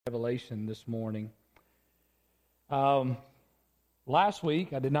Revelation this morning. Last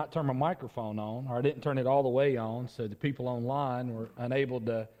week, I did not turn my microphone on, or I didn't turn it all the way on, so the people online were unable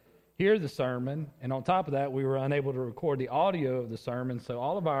to hear the sermon. And on top of that, we were unable to record the audio of the sermon. So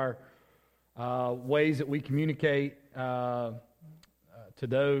all of our ways that we communicate to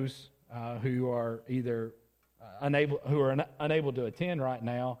those who are either unable to attend right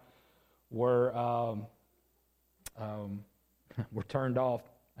now were turned off.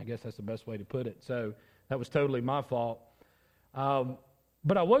 I guess that's the best way to put it. So that was totally my fault.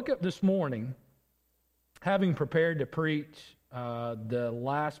 But I woke up this morning having prepared to preach the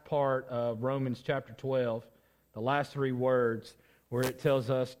last part of Romans chapter 12, the last three words where it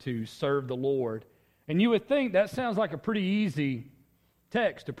tells us to serve the Lord. And you would think that sounds like a pretty easy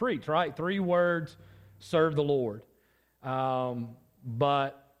text to preach, right? 3 words, serve the Lord.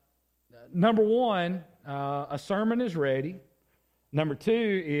 But number one, a sermon is ready. Number 2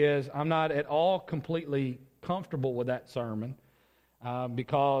 is I'm not at all completely comfortable with that sermon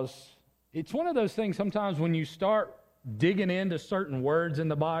because it's one of those things sometimes when you start digging into certain words in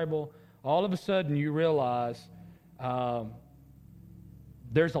the Bible, all of a sudden you realize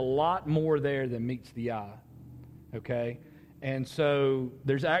there's a lot more there than meets the eye, okay? And so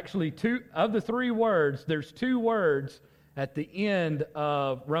there's actually 2 of the 3 words, there's 2 words at the end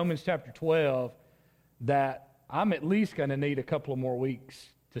of Romans chapter 12 that I'm at least going to need a couple of more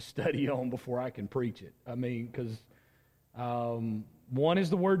weeks to study on before I can preach it. I mean, because one is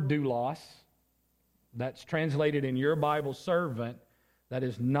the word doulos. That's translated in your Bible, servant. That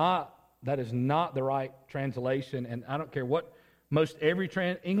is not the right translation. And I don't care what, most every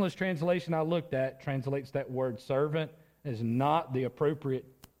English translation I looked at translates that word servant. It is not the appropriate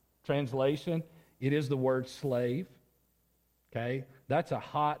translation. It is the word slave. Okay? That's a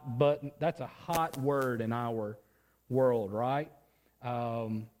hot button. That's a hot word in our world, right?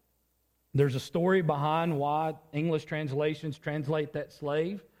 There's a story behind why English translations translate that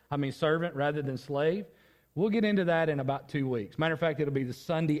servant rather than slave. We'll get into that in about 2 weeks. Matter of fact, it'll be the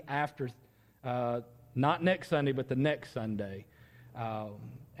Sunday after, not next Sunday, but the next Sunday.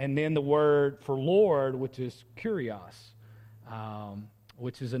 And then the word for Lord, which is kurios,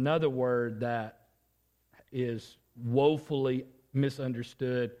 which is another word that is woefully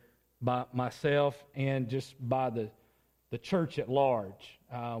misunderstood by myself and just by the church at large.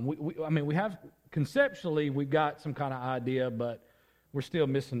 We have, conceptually, we've got some kind of idea, but we're still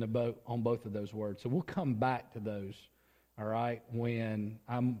missing the boat on both of those words. So we'll come back to those, all right, when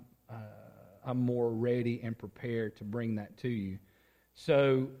I'm more ready and prepared to bring that to you.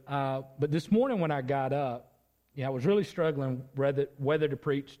 So, but this morning when I got up, I was really struggling whether to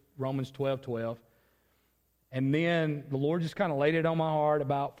preach Romans 12:12. And then the Lord just kind of laid it on my heart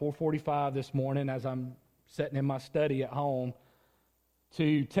about 4:45 this morning as I'm sitting in my study at home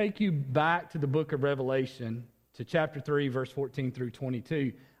to take you back to the book of Revelation, to chapter 3, verse 14 through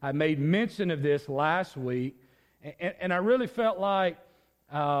 22. I made mention of this last week, and I really felt like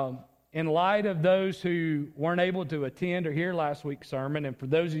in light of those who weren't able to attend or hear last week's sermon, and for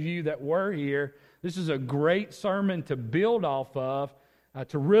those of you that were here, this is a great sermon to build off of,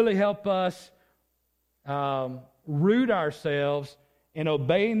 to really help us root ourselves in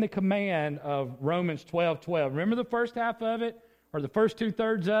obeying the command of Romans 12:12. Remember the first half of it, or the first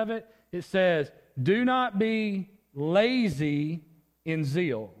 2/3 of it? It says, do not be lazy in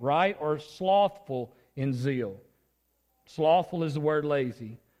zeal, right? Or slothful in zeal. Slothful is the word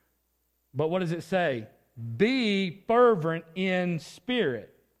lazy. But what does it say? Be fervent in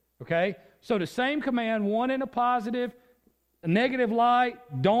spirit. Okay? So the same command, one in a positive, a negative light.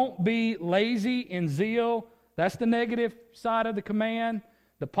 Don't be lazy in zeal. That's the negative side of the command.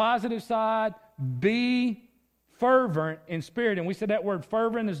 The positive side, be fervent in spirit. And we said that word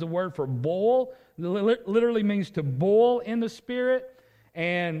fervent is the word for boil. It literally means to boil in the spirit.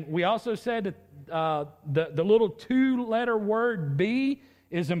 And we also said that the little 2-letter word be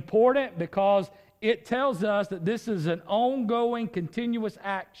is important because it tells us that this is an ongoing, continuous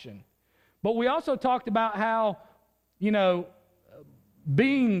action. But we also talked about how,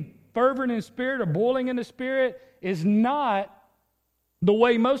 being fervent in spirit or boiling in the spirit is not the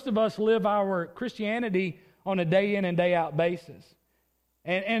way most of us live our Christianity on a day in and day out basis.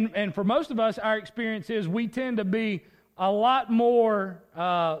 And for most of us, our experience is we tend to be a lot more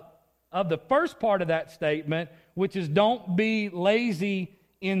of the first part of that statement, which is don't be lazy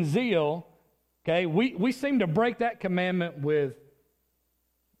in zeal. Okay, we seem to break that commandment with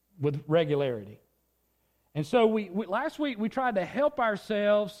regularity. And so we last week we tried to help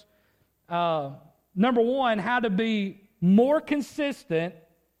ourselves, number one, how to be more consistent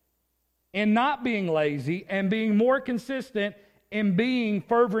in not being lazy and being more consistent in being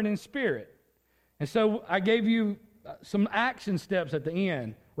fervent in spirit. And so I gave you some action steps at the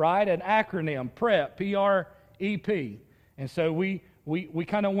end, right? An acronym, PREP, P-R-E-P. And so we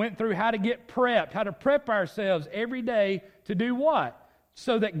kind of went through how to get prepped, how to prep ourselves every day to do what?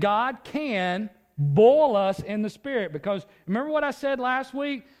 So that God can boil us in the Spirit. Because remember what I said last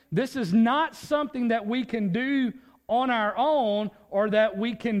week? This is not something that we can do on our own or that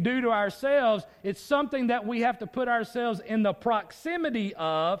we can do to ourselves. It's something that we have to put ourselves in the proximity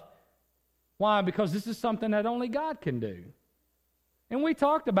of. Why? Because this is something that only God can do. And we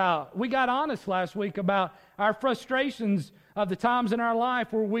got honest last week about our frustrations of the times in our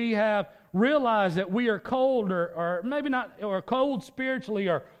life where we have realized that we are cold or maybe not, or cold spiritually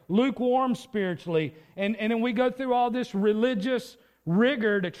or lukewarm spiritually. And then we go through all this religious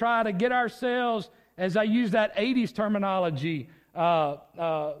rigor to try to get ourselves, as I use that 80s terminology,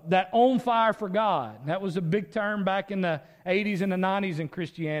 that on fire for God. That was a big term back in the 80s and the 90s in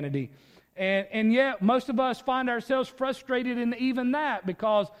Christianity. And yet, most of us find ourselves frustrated in even that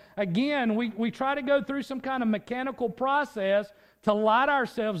because, again, we try to go through some kind of mechanical process to light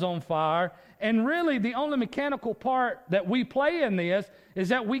ourselves on fire. And really, the only mechanical part that we play in this is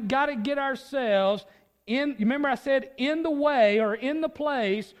that we got to get ourselves in, remember I said, in the way or in the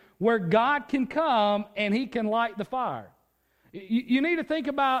place where God can come and He can light the fire. You need to think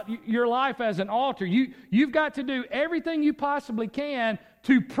about your life as an altar. You've got to do everything you possibly can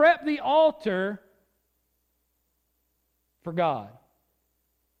to prep the altar for God.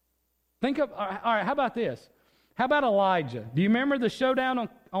 All right, how about this? How about Elijah? Do you remember the showdown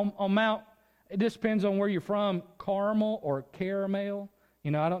on Mount, it just depends on where you're from, Carmel or Caramel?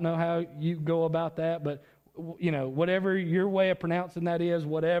 I don't know how you go about that, but, whatever your way of pronouncing that is,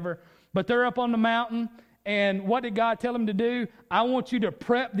 whatever. But they're up on the mountain. And what did God tell him to do? I want you to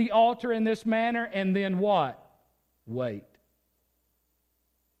prep the altar in this manner, and then what? Wait.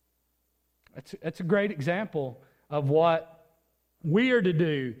 That's a great example of what we are to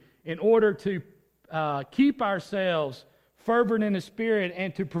do in order to keep ourselves fervent in the Spirit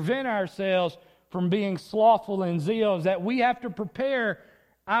and to prevent ourselves from being slothful in zeal, is that we have to prepare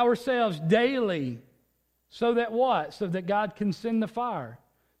ourselves daily so that what? So that God can send the fire,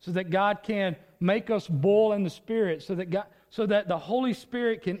 so that God can make us boil in the Spirit, so that the Holy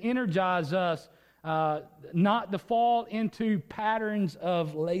Spirit can energize us, not to fall into patterns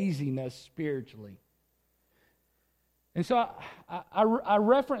of laziness spiritually. And so I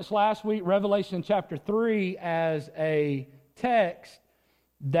referenced last week Revelation chapter 3 as a text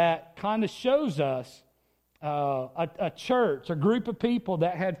that kind of shows us a church, a group of people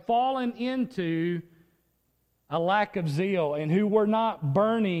that had fallen into a lack of zeal and who were not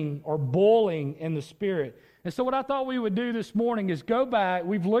burning or boiling in the Spirit. And so what I thought we would do this morning is go back.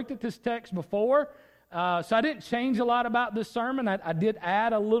 We've looked at this text before, so I didn't change a lot about this sermon. I did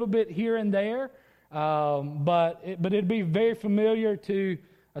add a little bit here and there, but it'd be very familiar to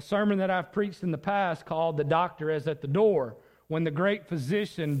a sermon that I've preached in the past called "The Doctor is at the Door," when the great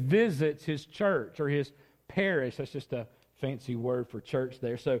physician visits his church or his parish. That's just a fancy word for church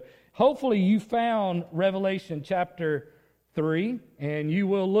there. So hopefully you found Revelation chapter 3, and you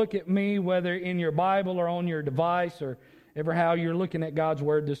will look at me, whether in your Bible or on your device or ever how you're looking at God's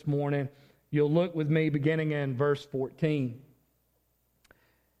Word this morning. You'll look with me beginning in verse 14.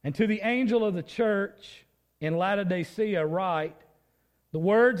 And to the angel of the church in Laodicea write, the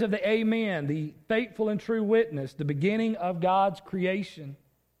words of the Amen, the faithful and true witness, the beginning of God's creation.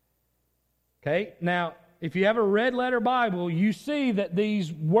 Okay, now, if you have a red letter Bible, you see that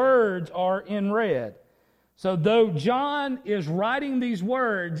these words are in red. So though John is writing these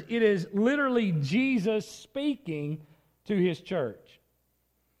words, it is literally Jesus speaking to his church.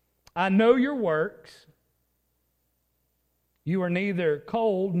 I know your works. You are neither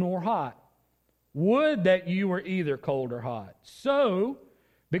cold nor hot. Would that you were either cold or hot. So,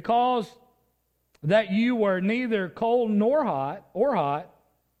 because that you were neither cold nor hot,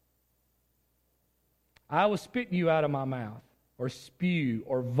 I will spit you out of my mouth, or spew,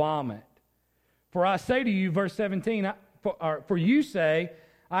 or vomit. For I say to you, verse 17, for you say,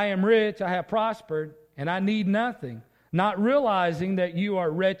 I am rich, I have prospered, and I need nothing, not realizing that you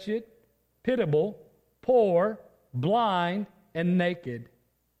are wretched, pitiable, poor, blind, and naked.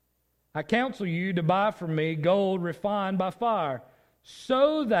 I counsel you to buy from me gold refined by fire,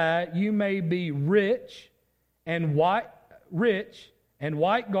 so that you may be rich and white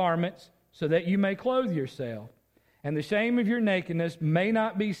garments, so that you may clothe yourself, and the shame of your nakedness may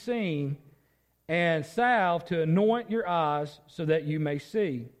not be seen, and salve to anoint your eyes, so that you may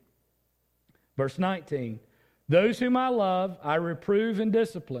see. Verse 19, those whom I love, I reprove and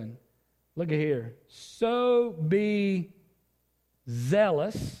discipline. Look at here. So be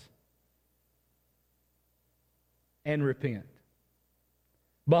zealous, and repent.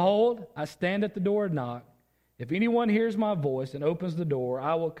 Behold, I stand at the door and knock. If anyone hears my voice and opens the door,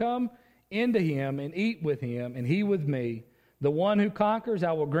 I will come into him and eat with him, and he with me. The one who conquers,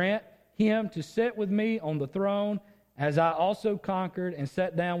 I will grant him to sit with me on the throne, as I also conquered and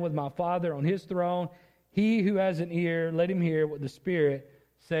sat down with my Father on his throne. He who has an ear, let him hear what the Spirit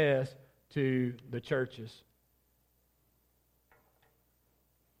says to the churches.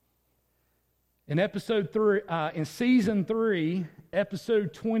 In in season 3,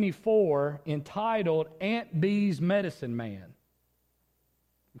 episode 24, entitled Aunt Bee's Medicine Man.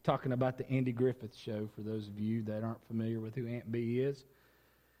 I'm talking about the Andy Griffith Show for those of you that aren't familiar with who Aunt Bee is.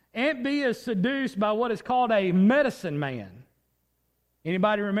 Aunt Bee is seduced by what is called a medicine man.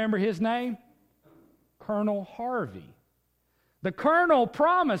 Anybody remember his name? Colonel Harvey. The Colonel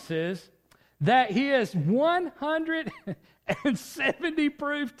promises that his 170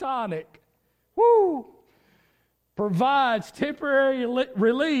 proof tonic provides temporary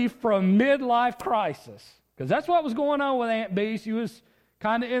relief from midlife crisis. Because that's what was going on with Aunt Bee. She was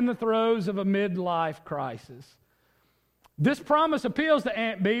kind of in the throes of a midlife crisis. This promise appeals to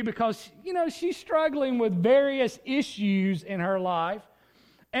Aunt Bee because, she's struggling with various issues in her life.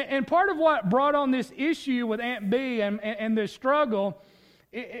 And part of what brought on this issue with Aunt Bee and this struggle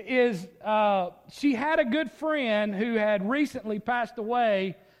is she had a good friend who had recently passed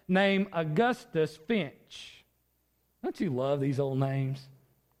away named Augustus Finch. Don't you love these old names?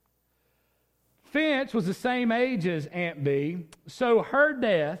 Finch was the same age as Aunt Bee, so her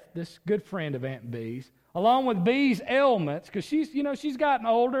death, this good friend of Aunt Bee's, along with Bee's ailments, because she's gotten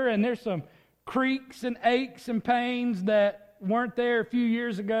older and there's some creaks and aches and pains that weren't there a few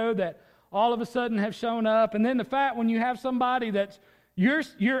years ago that all of a sudden have shown up. And then the fact when you have somebody that's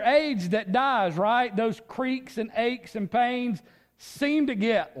your age that dies, right? Those creaks and aches and pains seem to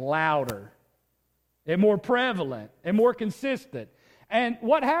get louder and more prevalent and more consistent. And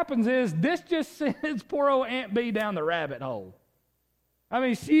what happens is this just sends poor old Aunt Bee down the rabbit hole.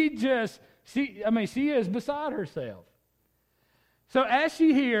 She is beside herself. So as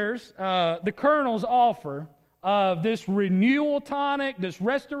she hears the Colonel's offer of this renewal tonic, this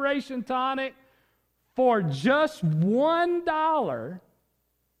restoration tonic, for just $1,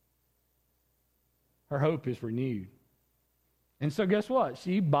 her hope is renewed. And so guess what?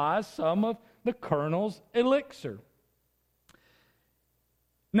 She buys some of the Colonel's elixir.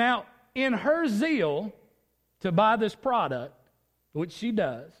 Now, in her zeal to buy this product, which she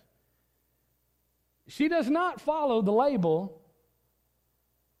does not follow the label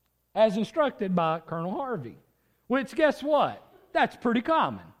as instructed by Colonel Harvey, which, guess what? That's pretty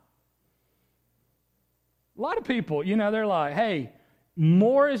common. A lot of people, they're like, hey,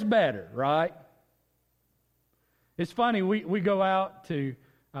 more is better, right? It's funny, we go out to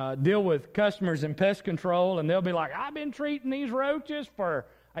deal with customers in pest control, and they'll be like, I've been treating these roaches for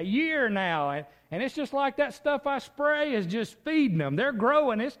a year now, and it's just like that stuff I spray is just feeding them. They're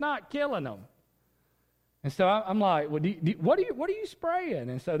growing, it's not killing them. And so I'm like, well, what are you spraying?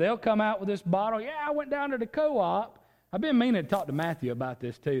 And so they'll come out with this bottle. Yeah, I went down to the co-op. I've been meaning to talk to Matthew about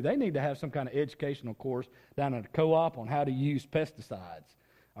this too. They need to have some kind of educational course down at the co-op on how to use pesticides.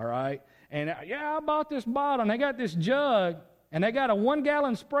 All right? And I bought this bottle, and they got this jug, and they got a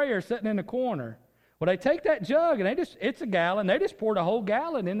 1-gallon sprayer sitting in the corner. Well, they take that jug, and it's a gallon. They just poured a whole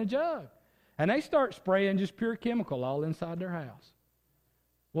gallon in the jug. And they start spraying just pure chemical all inside their house.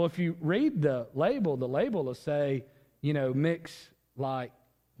 Well, if you read the label will say, mix like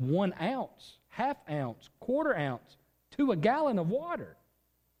 1 ounce, half ounce, quarter ounce to a gallon of water.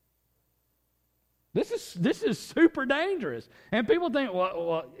 This is super dangerous. And people think,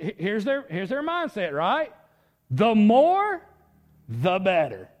 well, here's their mindset, right? The more, the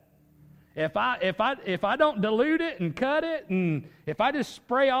better. If I don't dilute it and cut it, and if I just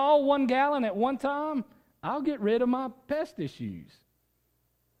spray all 1 gallon at one time, I'll get rid of my pest issues.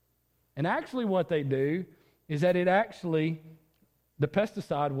 And actually what they do is that the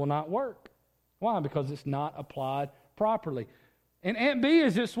pesticide will not work. Why? Because it's not applied properly. And Aunt Bee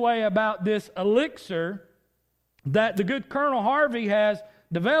is this way about this elixir that the good Colonel Harvey has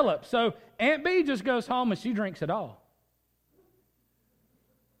developed. So Aunt Bee just goes home and she drinks it all.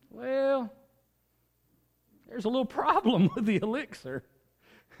 Well, there's a little problem with the elixir.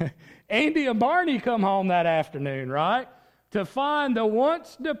 Andy and Barney come home that afternoon, right? To find the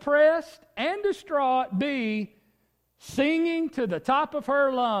once depressed and distraught Bee singing to the top of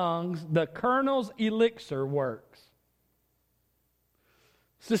her lungs, the Colonel's elixir works.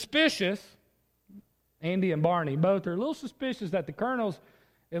 Suspicious, Andy and Barney both are a little suspicious that the Colonel's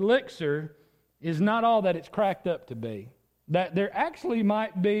elixir is not all that it's cracked up to be. that there actually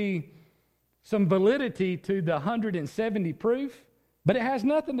might be some validity to the 170 proof, but it has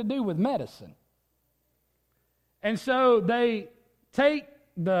nothing to do with medicine. And so they take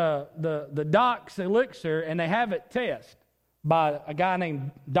the doc's elixir and they have it tested by a guy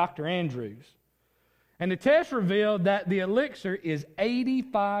named Dr. Andrews. And the test revealed that the elixir is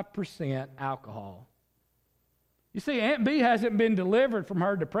 85% alcohol. You see, Aunt B hasn't been delivered from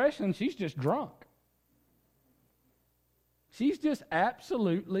her depression. She's just drunk. She's just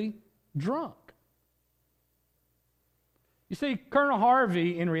absolutely drunk. You see, Colonel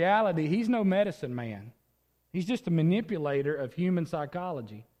Harvey, in reality, he's no medicine man. He's just a manipulator of human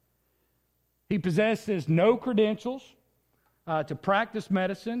psychology. He possesses no credentials to practice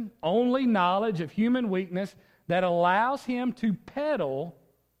medicine, only knowledge of human weakness that allows him to peddle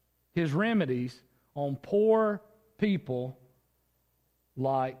his remedies on poor people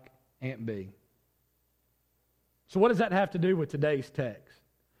like Aunt B. So what does that have to do with today's text?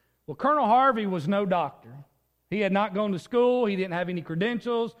 Well, Colonel Harvey was no doctor. He had not gone to school. He didn't have any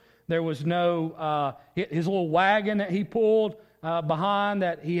credentials. There was no, his little wagon that he pulled behind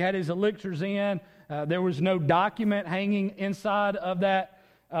that he had his elixirs in. There was no document hanging inside of that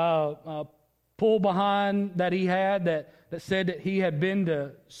pull behind that he had that said that he had been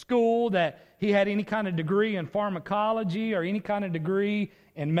to school, that he had any kind of degree in pharmacology or any kind of degree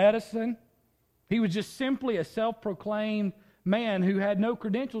in medicine. He was just simply a self-proclaimed man who had no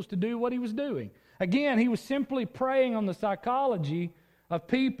credentials to do what he was doing. Again, he was simply preying on the psychology of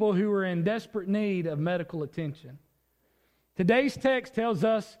people who were in desperate need of medical attention. Today's text tells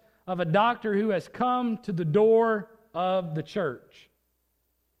us of a doctor who has come to the door of the church.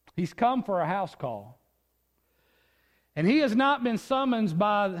 He's come for a house call. And he has not been summoned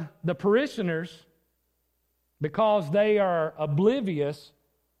by the parishioners because they are oblivious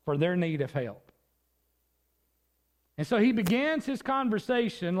for their need of help. And so he begins his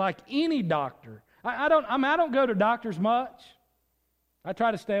conversation like any doctor. I don't go to doctors much. I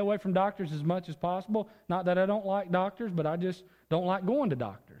try to stay away from doctors as much as possible. Not that I don't like doctors, but I just don't like going to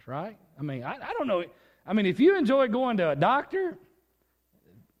doctors, right? I don't know. If you enjoy going to a doctor,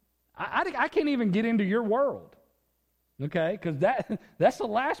 I can't even get into your world, okay? Because that's the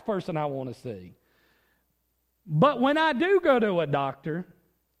last person I want to see. But when I do go to a doctor,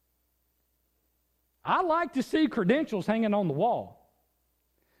 I like to see credentials hanging on the wall.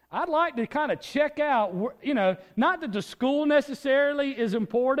 I'd like to kind of check out, not that the school necessarily is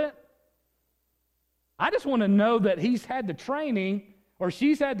important. I just want to know that he's had the training or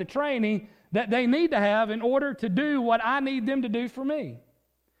she's had the training that they need to have in order to do what I need them to do for me.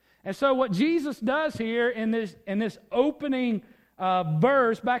 And so what Jesus does here in this opening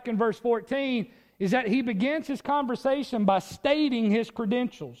verse, back in verse 14, is that he begins his conversation by stating his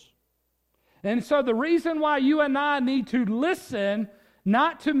credentials. And so the reason why you and I need to listen,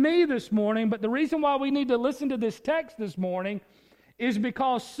 not to me this morning, but the reason why we need to listen to this text this morning is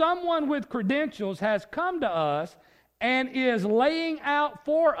because someone with credentials has come to us and is laying out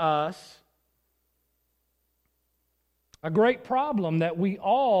for us a great problem that we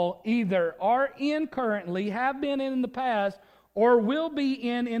all either are in currently, have been in the past, or will be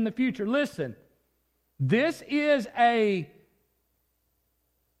in the future. Listen, this is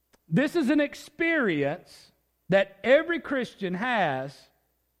an experience that every Christian has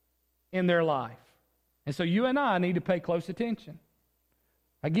in their life. And so you and I need to pay close attention.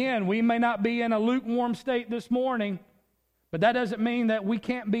 Again, we may not be in a lukewarm state this morning, but that doesn't mean that we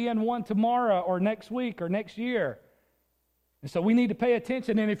can't be in one tomorrow or next week or next year. And so we need to pay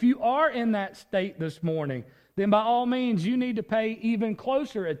attention. And if you are in that state this morning, then by all means you need to pay even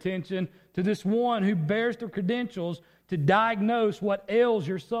closer attention to this one who bears the credentials to diagnose what ails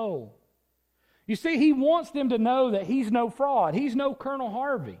your soul. You see, he wants them to know that he's no fraud. He's no Colonel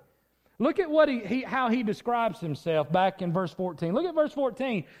Harvey. Look at what how he describes himself back in verse 14. Look at verse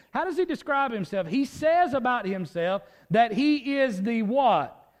 14. How does he describe himself? He says about himself that he is the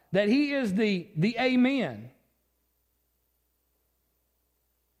what? That he is the Amen.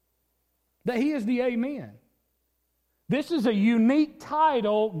 That he is the Amen. This is a unique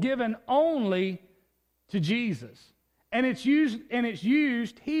title given only to Jesus. And it's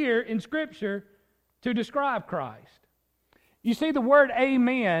used here in Scripture to describe Christ. You see, the word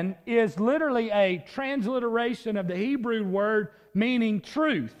amen is literally a transliteration of the Hebrew word meaning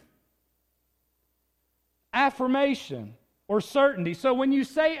truth, affirmation, or certainty. So when you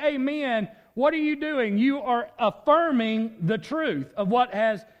say amen, what are you doing? You are affirming the truth of what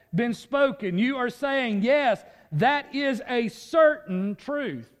has been spoken. You are saying, yes, that is a certain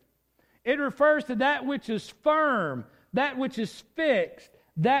truth. It refers to that which is firm, that which is fixed,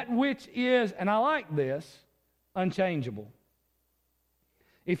 that which is, and I like this, unchangeable.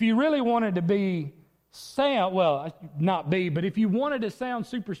 If you really wanted to be sound, well, not be, but if you wanted to sound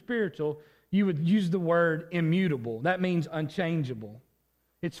super spiritual, you would use the word immutable. That means unchangeable.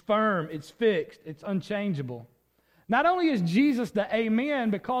 It's firm, it's fixed, it's unchangeable. Not only is Jesus the Amen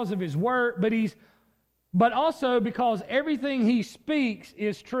because of His word, but also because everything He speaks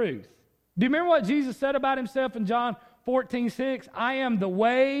is truth. Do you remember what Jesus said about Himself in John 14:6? I am the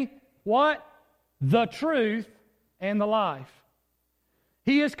way, what? The truth and the life.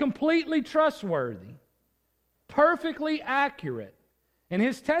 He is completely trustworthy, perfectly accurate, and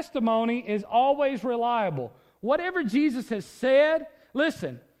His testimony is always reliable. Whatever Jesus has said,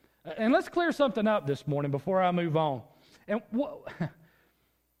 listen, and let's clear something up this morning before I move on. And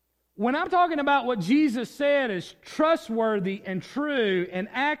when I'm talking about what Jesus said is trustworthy and true and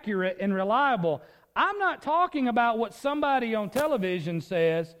accurate and reliable, I'm not talking about what somebody on television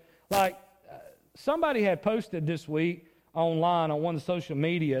says. Like somebody had posted this week online on one of the social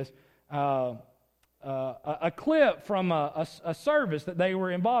medias a clip from a service that they were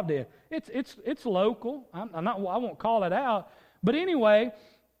involved in. It's local. I won't call it out. But anyway,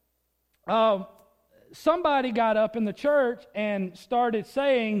 somebody got up in the church and started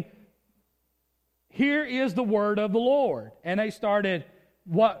saying, here is the word of the Lord. And they started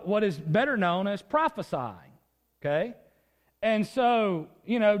what is better known as prophesying. Okay? And so,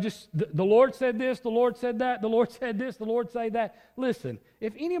 just the Lord said this, the Lord said that, the Lord said this, the Lord said that. Listen,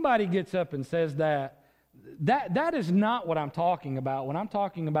 if anybody gets up and says that is not what I'm talking about. When I'm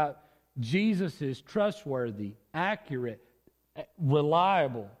talking about Jesus is trustworthy, accurate,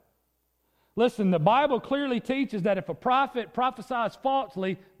 reliable. Listen, the Bible clearly teaches that if a prophet prophesies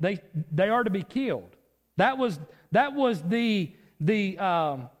falsely, they are to be killed. That was the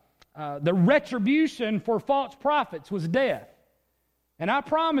retribution for false prophets was death. And I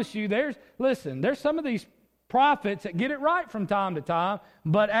promise you, there's some of these prophets that get it right from time to time,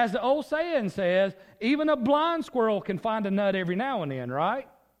 but as the old saying says, even a blind squirrel can find a nut every now and then, right?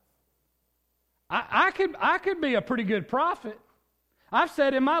 I could be a pretty good prophet. I've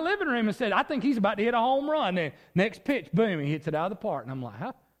sat in my living room and said, I think he's about to hit a home run. And next pitch, boom, he hits it out of the park. And I'm like,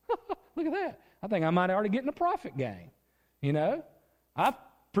 huh? Look at that. I think I might already get in a prophet game. I've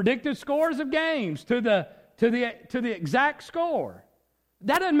predicted scores of games to the exact score.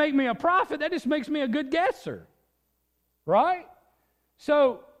 That doesn't make me a prophet. That just makes me a good guesser. Right?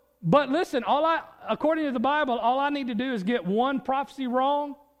 So, but listen, according to the Bible, all I need to do is get one prophecy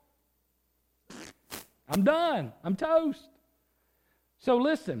wrong. I'm done. I'm toast. So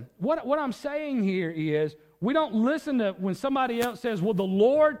listen, what I'm saying here is we don't listen to when somebody else says, well, the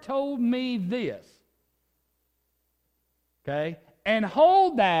Lord told me this. Okay? And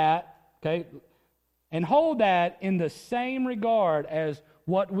hold that, okay? And hold that in the same regard as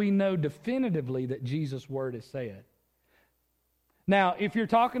what we know definitively that Jesus' word has said. Now, if you're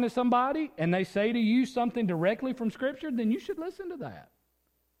talking to somebody and they say to you something directly from Scripture, then you should listen to that.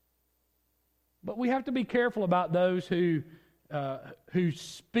 But we have to be careful about those who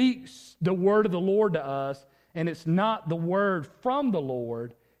speaks the word of the Lord to us, and it's not the word from the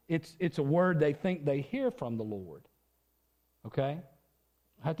Lord. It's a word they think they hear from the Lord. Okay?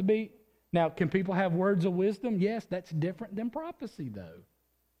 Have to be. Now, can people have words of wisdom? Yes, that's different than prophecy, though.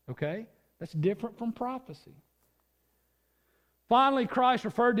 Okay? That's different from prophecy. Finally, Christ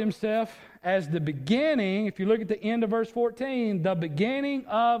referred to Himself as the beginning, if you look at the end of verse 14, the beginning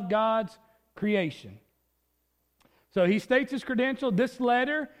of God's creation. So He states His credential. This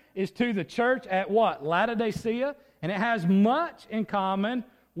letter is to the church at what? Laodicea. And it has much in common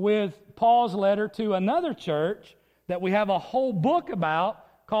with Paul's letter to another church that we have a whole book about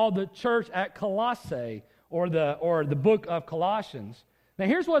called the church at Colossae, or the book of Colossians. Now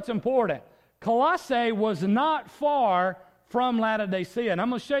here's what's important. Colossae was not far from Laodicea. And I'm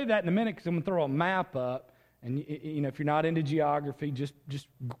going to show you that in a minute because I'm going to throw a map up. And if you're not into geography, just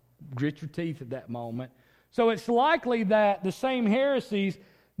grit your teeth at that moment. So it's likely that the same heresies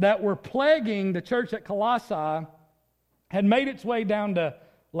that were plaguing the church at Colossae had made its way down to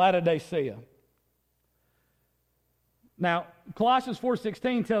Laodicea. Now, Colossians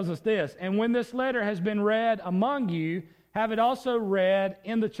 4:16 tells us this, and when this letter has been read among you, have it also read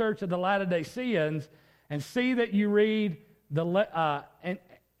in the church of the Laodiceans, and see that you read the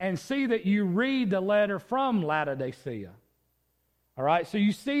letter from Laodicea. All right, so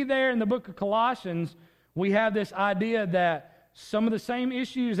you see there in the book of Colossians, we have this idea that some of the same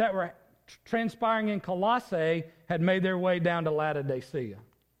issues that were transpiring in Colossae had made their way down to Laodicea.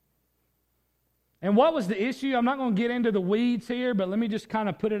 And what was the issue? I'm not going to get into the weeds here, but let me just kind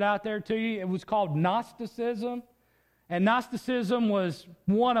of put it out there to you. It was called Gnosticism. And Gnosticism was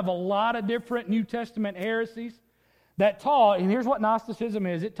one of a lot of different New Testament heresies. that taught, and here's what Gnosticism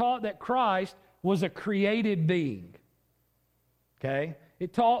is, it taught that Christ was a created being. Okay?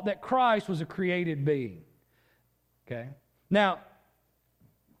 It taught that Christ was a created being. Okay? Now,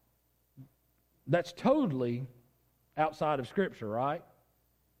 that's totally outside of Scripture, right?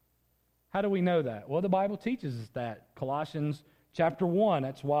 How do we know that? Well, the Bible teaches us that. Colossians chapter 1,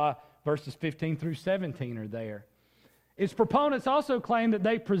 that's why verses 15 through 17 are there. Its proponents also claim that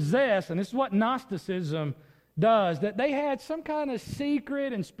they possess, and this is what Gnosticism does, that they had some kind of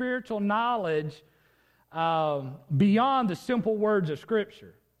secret and spiritual knowledge beyond the simple words of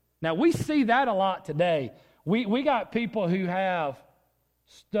Scripture. Now, we see that a lot today. We got people who have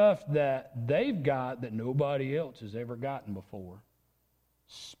stuff that they've got that nobody else has ever gotten before.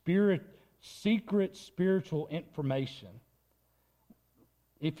 Secret spiritual information.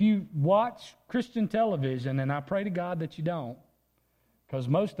 If you watch Christian television, and I pray to God that you don't, because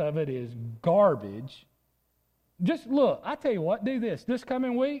most of it is garbage. Just look, I tell you what, do this. This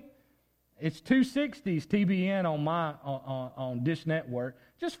coming week, it's 260's TBN on Dish Network.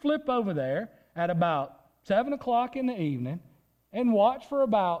 Just flip over there at about 7 o'clock in the evening and watch for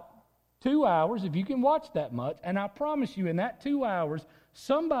about 2 hours, if you can watch that much. And I promise you, in that 2 hours,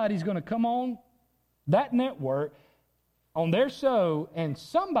 somebody's going to come on that network on their show, and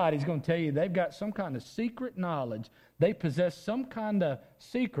somebody's going to tell you they've got some kind of secret knowledge. They possess some kind of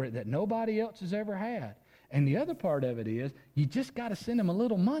secret that nobody else has ever had. And the other part of it is, you just got to send them a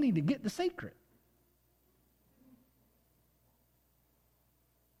little money to get the secret.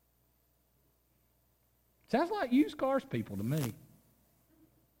 Sounds like used cars people to me.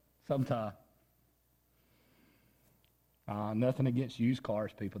 Sometimes. Nothing against used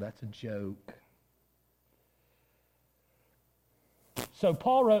cars people. That's a joke. So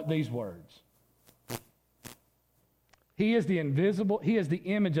Paul wrote these words. He is the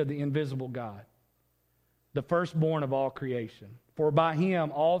image of the invisible God, the firstborn of all creation. For by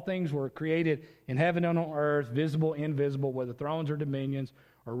him all things were created in heaven and on earth, visible, invisible, whether thrones or dominions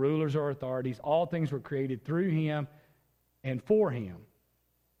or rulers or authorities. All things were created through him and for him.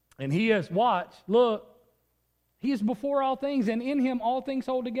 And he is, look, he is before all things, and in him all things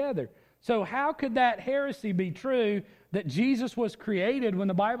hold together. So how could that heresy be true that Jesus was created when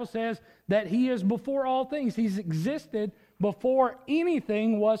the Bible says that he is before all things? He's existed before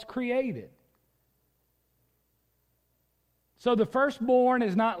anything was created. So the firstborn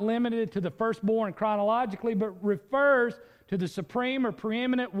is not limited to the firstborn chronologically, but refers to the supreme or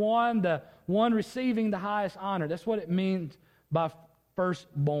preeminent one, the one receiving the highest honor. That's what it means by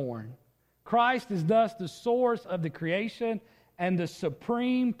firstborn. Christ is thus the source of the creation and the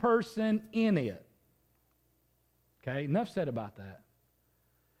supreme person in it. Okay, enough said about that.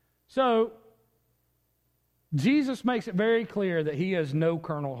 So, Jesus makes it very clear that he is no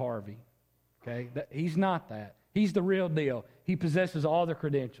Colonel Harvey. Okay, that he's not that. He's the real deal. He possesses all the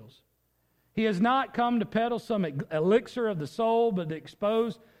credentials. He has not come to peddle some elixir of the soul, but to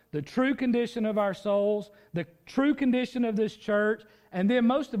expose the true condition of our souls, the true condition of this church, and then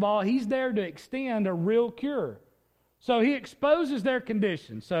most of all, he's there to extend a real cure. So he exposes their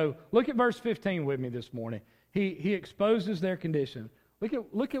condition. So look at verse 15 with me this morning. He exposes their condition.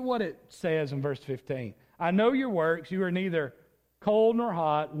 Look at what it says in verse 15. I know your works. You are neither cold nor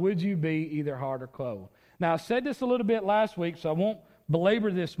hot. Would you be either hot or cold? Now, I said this a little bit last week, so I won't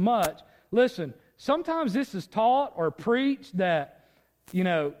belabor this much. Listen, sometimes this is taught or preached that,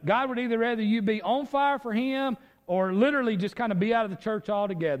 God would either rather you be on fire for him or literally just kind of be out of the church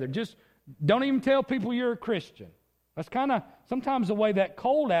altogether. Just don't even tell people you're a Christian. That's kind of sometimes the way that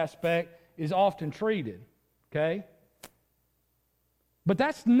cold aspect is often treated. Okay? But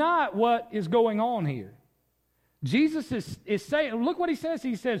that's not what is going on here. Jesus is saying, look what he says.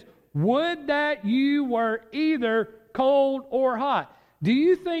 He says, would that you were either cold or hot. Do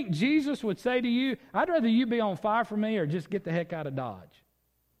you think Jesus would say to you, I'd rather you be on fire for me or just get the heck out of Dodge?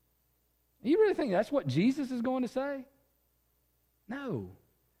 You really think that's what Jesus is going to say? No.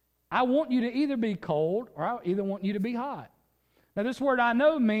 I want you to either be cold or I either want you to be hot. Now this word I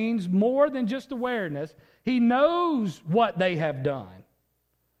know means more than just awareness. He knows what they have done.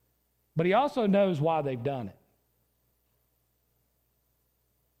 But he also knows why they've done it.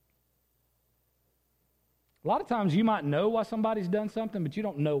 A lot of times you might know why somebody's done something, but you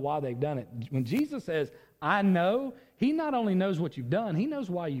don't know why they've done it. When Jesus says, I know, he not only knows what you've done, he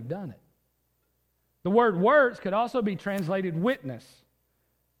knows why you've done it. The word works could also be translated witness.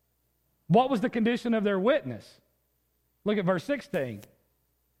 What was the condition of their witness? Look at verse 16.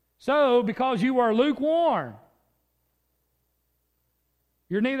 So, because you are lukewarm,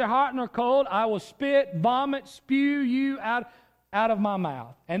 you're neither hot nor cold, I will spit, vomit, spew you out of my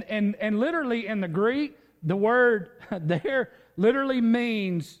mouth. And literally in the Greek, the word there literally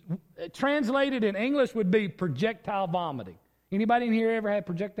means, translated in English would be projectile vomiting. Anybody in here ever had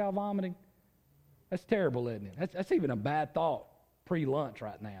projectile vomiting? That's terrible, isn't it? That's even a bad thought pre-lunch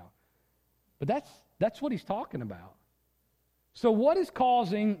right now. But that's what he's talking about. So what is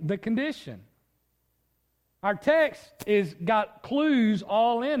causing the condition? Our text is got clues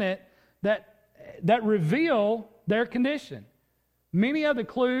all in it that reveal their condition. Many of the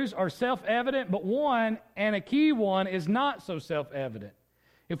clues are self-evident, but one, and a key one, is not so self-evident.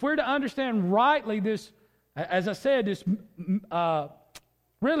 If we're to understand rightly this, as I said, this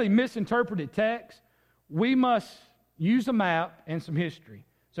really misinterpreted text, we must use a map and some history.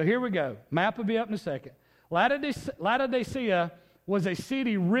 So here we go. Map will be up in a second. Laodicea was a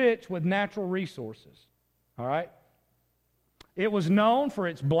city rich with natural resources. All right? It was known for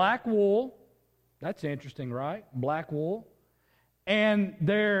its black wool. That's interesting, right? Black wool. And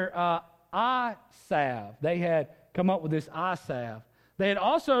their eye salve. They had come up with this eye salve. They had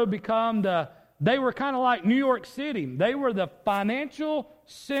also become they were kind of like New York City. They were the financial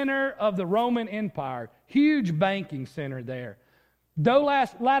center of the Roman Empire. Huge banking center there. Though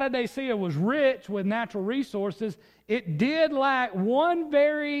Laodicea was rich with natural resources, it did lack one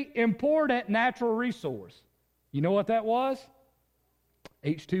very important natural resource. You know what that was?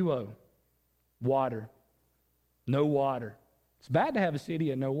 H2O. Water. No water. It's bad to have a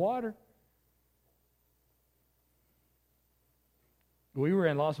city and no water. We were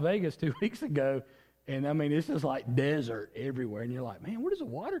in Las Vegas 2 weeks ago, and I mean, this is like desert everywhere, and you're like, man, where does the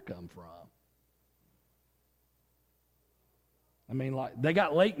water come from? I mean, like, they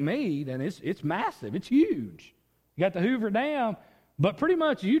got Lake Mead, and it's massive. It's huge. You got the Hoover Dam, but pretty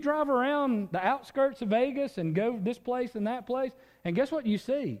much you drive around the outskirts of Vegas and go this place and that place, and guess what you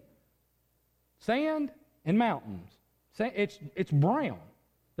see? Sand and mountains. It's brown.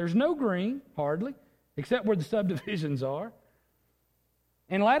 There's no green, hardly, except where the subdivisions are.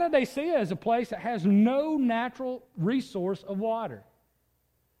 And Laodicea is a place that has no natural resource of water.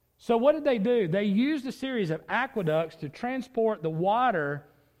 So what did they do? They used a series of aqueducts to transport the water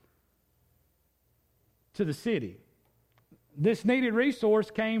to the city. This needed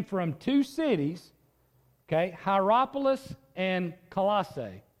resource came from two cities, okay, Hierapolis and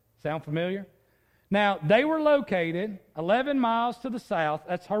Colossae. Sound familiar? Now, they were located 11 miles to the south.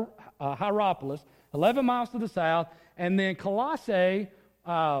 That's Hierapolis, 11 miles to the south. And then Colossae,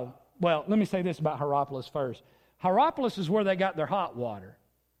 well, let me say this about Hierapolis first. Hierapolis is where they got their hot water.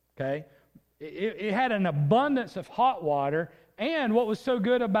 Okay, it had an abundance of hot water, and what was so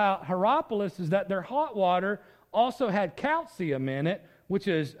good about Hierapolis is that their hot water also had calcium in it, which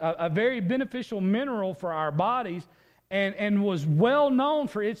is a very beneficial mineral for our bodies, and was well known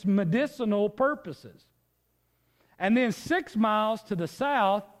for its medicinal purposes. And then 6 miles to the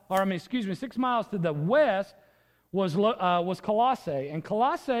south, 6 miles to the west was Colossae, and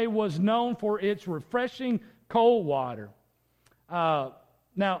Colossae was known for its refreshing cold water.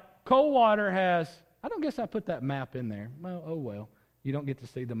 Now, cold water has, I don't guess I put that map in there. Well, oh well, you don't get to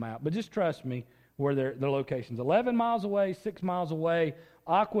see the map. But just trust me where their locations. 11 miles away, 6 miles away,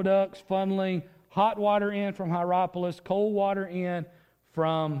 aqueducts, funneling, hot water in from Hierapolis, cold water in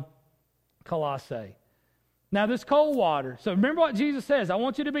from Colossae. Now, this cold water, so remember what Jesus says, I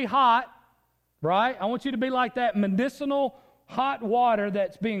want you to be hot, right? I want you to be like that medicinal hot water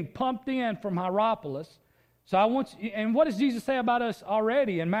that's being pumped in from Hierapolis. So I want you, and what does Jesus say about us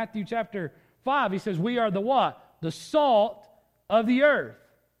already in Matthew chapter 5? He says we are the what? The salt of the earth.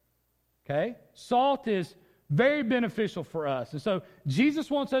 Okay? Salt is very beneficial for us. And so Jesus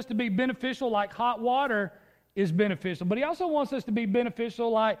wants us to be beneficial like hot water is beneficial. But he also wants us to be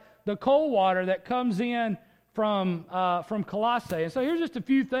beneficial like the cold water that comes in from Colossae. And so here's just a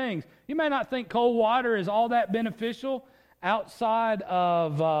few things. You may not think cold water is all that beneficial outside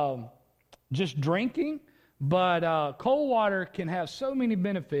of just drinking. But cold water can have so many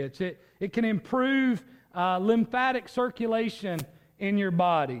benefits. It can improve lymphatic circulation in your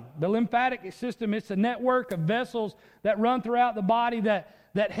body. The lymphatic system, it's a network of vessels that run throughout the body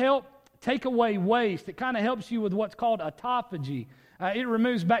that help take away waste. It kind of helps you with what's called autophagy. It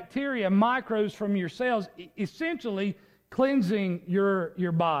removes bacteria, microbes from your cells, essentially cleansing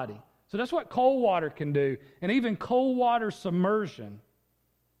your body. So that's what cold water can do, and even cold water submersion.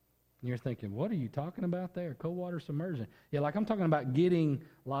 And you're thinking, what are you talking about there? Cold water submersion. Yeah, like I'm talking about getting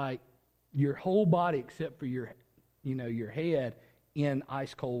like your whole body except for your head in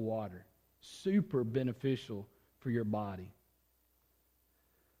ice cold water. Super beneficial for your body.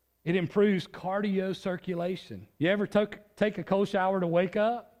 It improves cardio circulation. You ever take a cold shower to wake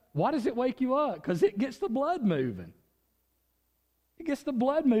up? Why does it wake you up? Because it gets the blood moving. It gets the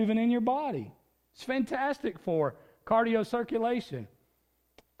blood moving in your body. It's fantastic for cardio circulation.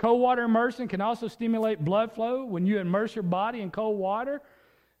 Cold water immersion can also stimulate blood flow. When you immerse your body in cold water,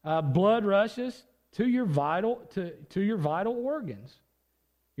 blood rushes to your vital organs.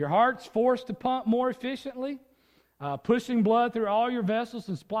 Your heart's forced to pump more efficiently, pushing blood through all your vessels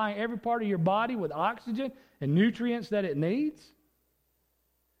and supplying every part of your body with oxygen and nutrients that it needs.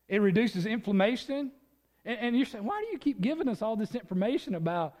 It reduces inflammation. And you're saying, why do you keep giving us all this information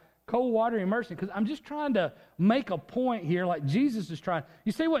about cold water immersion? Because I'm just trying to make a point here like Jesus is trying.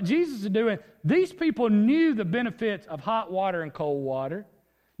 You see what Jesus is doing? These people knew the benefits of hot water and cold water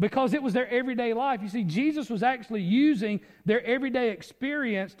because it was their everyday life. You see, Jesus was actually using their everyday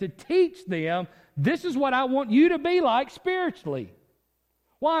experience to teach them, this is what I want you to be like spiritually.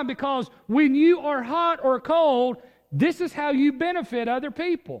 Why? Because when you are hot or cold, this is how you benefit other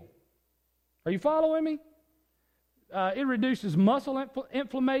people. Are you following me? It reduces muscle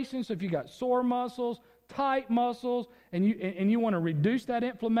inflammation. So if you got sore muscles, tight muscles, and you want to reduce that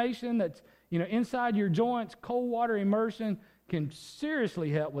inflammation that's inside your joints, cold water immersion can seriously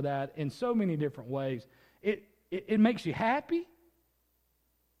help with that in so many different ways. It makes you happy.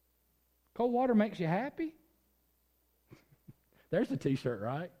 Cold water makes you happy. There's the t-shirt,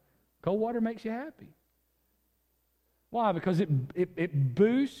 right? Cold water makes you happy. Why? Because it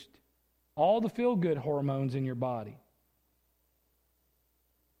boosts all the feel-good hormones in your body.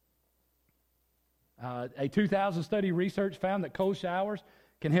 A 2000 study research found that cold showers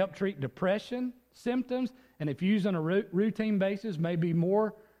can help treat depression symptoms, and if used on a routine basis, may be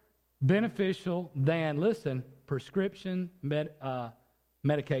more beneficial than, listen, prescription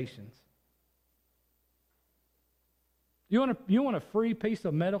medications. You want a free piece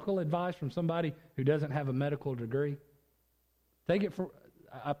of medical advice from somebody who doesn't have a medical degree? Take it for,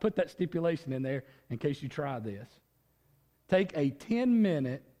 I put that stipulation in there in case you try this. Take a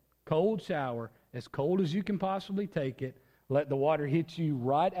 10-minute cold shower, as cold as you can possibly take it. Let the water hit you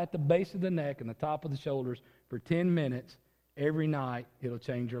right at the base of the neck and the top of the shoulders for 10 minutes every night. It'll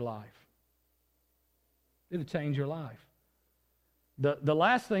change your life. It'll change your life. The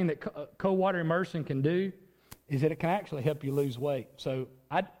last thing that cold water immersion can do is that it can actually help you lose weight. So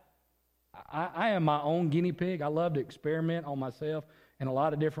I am my own guinea pig. I love to experiment on myself in a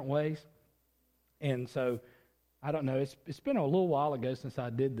lot of different ways. And so, I don't know, it's been a little while ago since I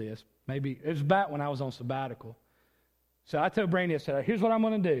did this. Maybe it was back when I was on sabbatical. So I told Brandy, I said, here's what I'm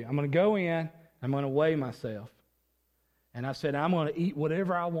going to do. I'm going to go in, I'm going to weigh myself. And I said, I'm going to eat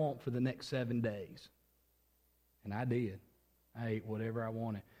whatever I want for the next 7 days. And I did. I ate whatever I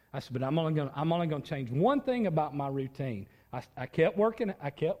wanted. I said, but I'm only going to change one thing about my routine. I kept working. I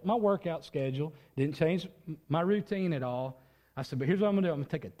kept my workout schedule. Didn't change my routine at all. I said, but here's what I'm going to do. I'm going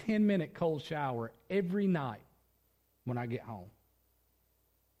to take a 10-minute cold shower every night when I get home.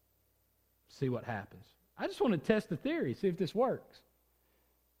 See what happens. I just want to test the theory, see if this works.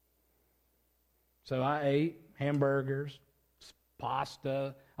 So I ate hamburgers,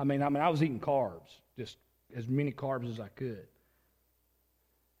 pasta. I mean, I was eating carbs, just as many carbs as I could.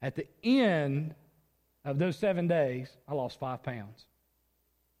 At the end of those 7 days, I lost 5 pounds.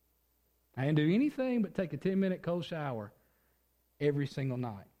 I didn't do anything but take a 10-minute cold shower every single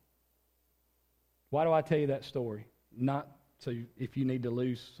night. Why do I tell you that story? Not so if you need to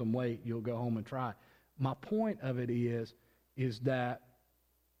lose some weight, you'll go home and try. My point of it is that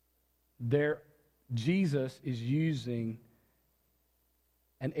Jesus is using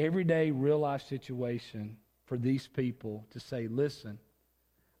an everyday real-life situation for these people to say, listen,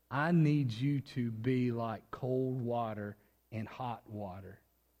 I need you to be like cold water and hot water.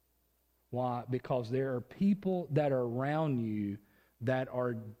 Why? Because there are people that are around you that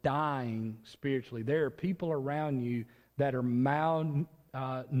are dying spiritually. There are people around you that are malnourished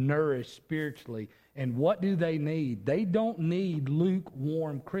spiritually. And what do they need? They don't need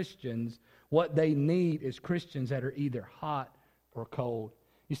lukewarm Christians. What they need is Christians that are either hot or cold.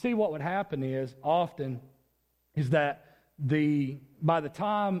 You see, what would happen is often is that by the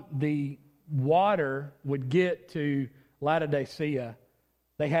time the water would get to Laodicea,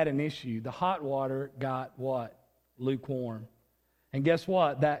 they had an issue. The hot water got what? Lukewarm. And guess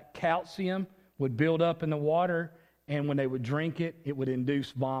what? That calcium would build up in the water, and when they would drink it, it would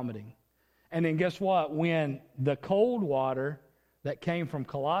induce vomiting. And then guess what? When the cold water that came from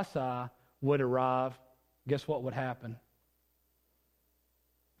Colossae would arrive, guess what would happen?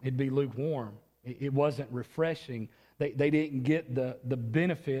 It'd be lukewarm. It wasn't refreshing. They didn't get the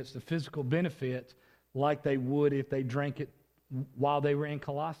benefits, the physical benefits, like they would if they drank it while they were in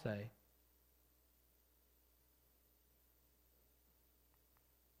Colossae.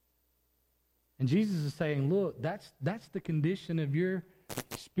 And Jesus is saying, look, that's the condition of your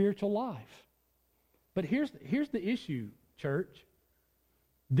spiritual life. But here's the issue, church.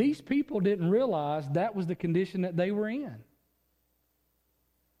 These people didn't realize that was the condition that they were in.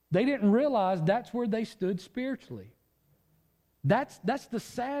 They didn't realize that's where they stood spiritually. That's the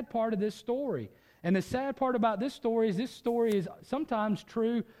sad part of this story. And the sad part about this story is sometimes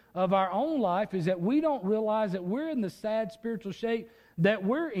true of our own life, is that we don't realize that we're in the sad spiritual shape that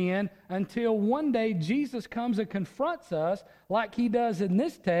we're in until one day Jesus comes and confronts us like he does in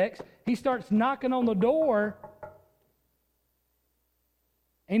this text. He starts knocking on the door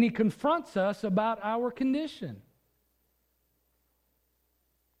and he confronts us about our condition.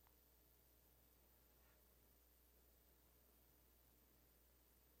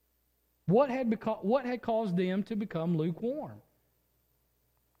 What had caused them to become lukewarm?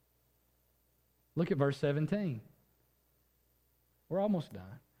 Look at verse 17. We're almost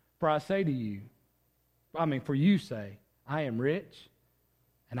done. For you say, I am rich,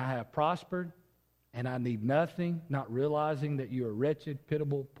 and I have prospered, and I need nothing, not realizing that you are wretched,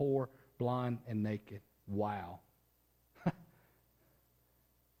 pitiable, poor, blind, and naked. Wow.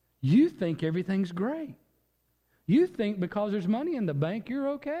 You think everything's great. You think because there's money in the bank, you're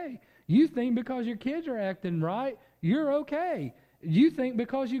okay. You think because your kids are acting right, you're okay. You think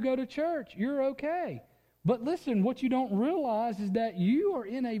because you go to church, you're okay. But listen, what you don't realize is that you are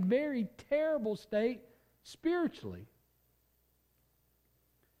in a very terrible state spiritually.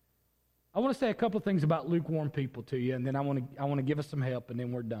 I want to say a couple of things about lukewarm people to you, and then I want to give us some help, and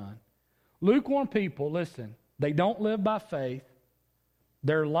then we're done. Lukewarm people, listen, they don't live by faith.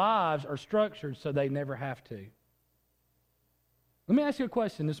 Their lives are structured so they never have to. Let me ask you a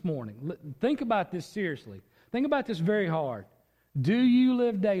question this morning. Think about this seriously. Think about this very hard. Do you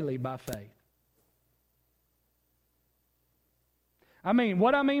live daily by faith?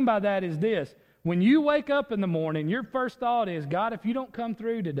 What I mean by that is this. When you wake up in the morning, your first thought is, God, if you don't come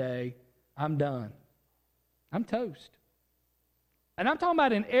through today, I'm done. I'm toast. And I'm talking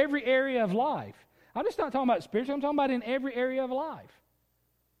about in every area of life. I'm just not talking about spiritual. I'm talking about in every area of life.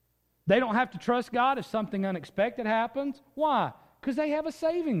 They don't have to trust God if something unexpected happens. Why? Because they have a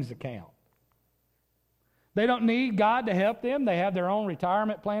savings account. They don't need God to help them. They have their own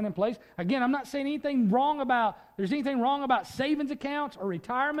retirement plan in place. Again, I'm not saying there's anything wrong about savings accounts or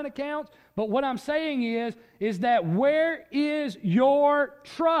retirement accounts, but what I'm saying is that where is your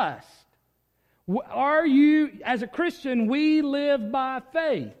trust? Are you, as a Christian, we live by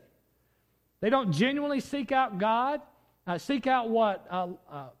faith. They don't genuinely seek out God, seek out what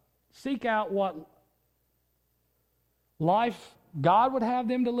life God would have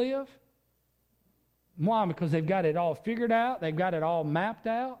them to live. Why? Because they've got it all figured out. They've got it all mapped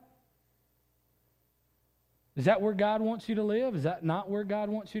out. Is that where God wants you to live? Is that not where God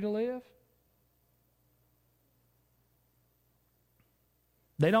wants you to live?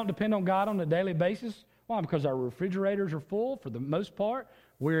 They don't depend on God on a daily basis. Why? Because our refrigerators are full for the most part.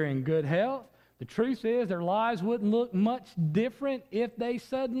 We're in good health. The truth is their lives wouldn't look much different if they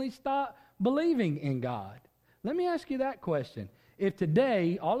suddenly stopped believing in God. Let me ask you that question. If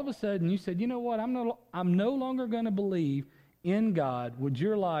today, all of a sudden, you said, you know what, I'm no longer going to believe in God, would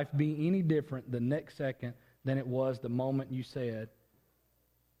your life be any different the next second than it was the moment you said,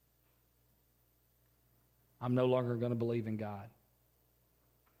 I'm no longer going to believe in God?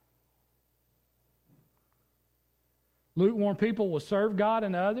 Lukewarm people will serve God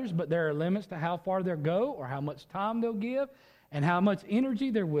and others, but there are limits to how far they'll go or how much time they'll give and how much energy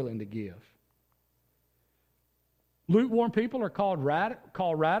they're willing to give. Lukewarm people are called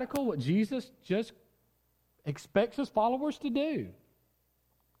radical, what Jesus just expects his followers to do.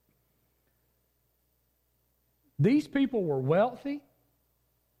 These people were wealthy,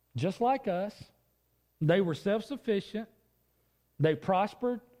 just like us. They were self-sufficient. They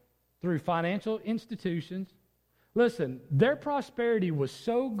prospered through financial institutions. Listen, their prosperity was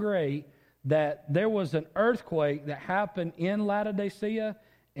so great that there was an earthquake that happened in Laodicea,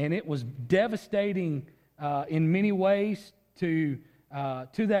 and it was devastating in many ways to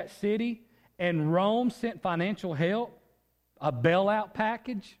that city. And Rome sent financial help, a bailout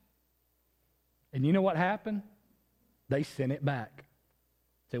package. And you know what happened? They sent it back.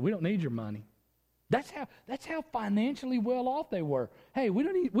 Said, we don't need your money. That's how financially well off they were. Hey, we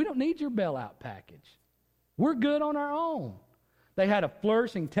don't need your bailout package. We're good on our own. They had a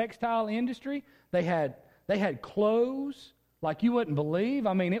flourishing textile industry. They had clothes like you wouldn't believe.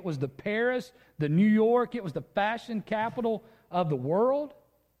 It was the Paris, the New York. It was the fashion capital of the world.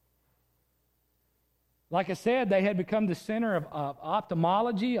 Like I said, they had become the center of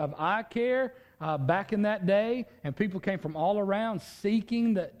ophthalmology, of eye care back in that day. And people came from all around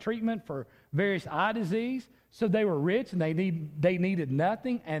seeking the treatment for various eye disease. So they were rich and they needed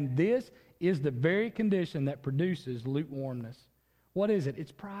nothing. And this is the very condition that produces lukewarmness. What is it?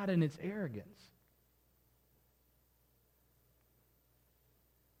 It's pride and it's arrogance.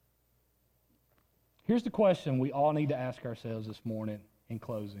 Here's the question we all need to ask ourselves this morning in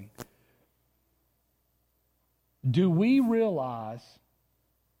closing. Do we realize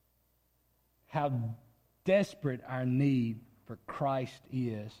how desperate our need for Christ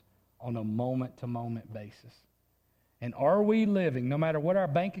is on a moment-to-moment basis? And are we living, no matter what our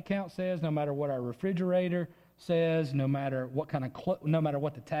bank account says, no matter what our refrigerator says, no matter what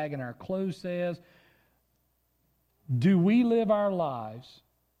the tag in our clothes says, do we live our lives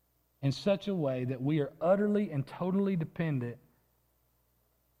in such a way that we are utterly and totally dependent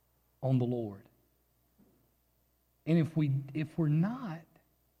on the Lord? And if we're not,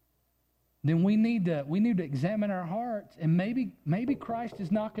 then we need to examine our hearts, and maybe Christ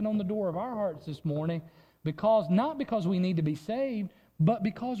is knocking on the door of our hearts this morning, not because we need to be saved, but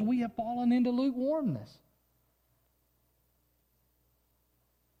because we have fallen into lukewarmness.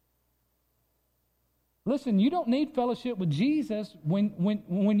 Listen, you don't need fellowship with Jesus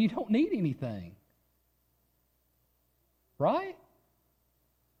when you don't need anything. Right?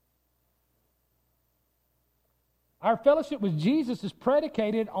 Our fellowship with Jesus is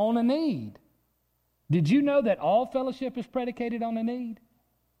predicated on a need. Did you know that all fellowship is predicated on a need?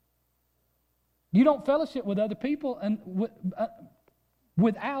 You don't fellowship with other people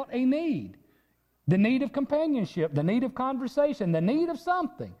without a need. The need of companionship, the need of conversation, the need of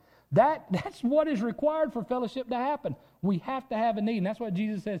something. That's what is required for fellowship to happen. We have to have a need. And that's why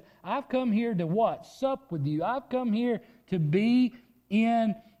Jesus says, I've come here to what? Sup with you. I've come here to be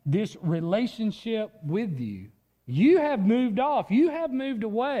in this relationship with you. You have moved off. You have moved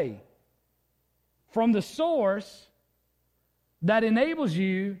away from the source that enables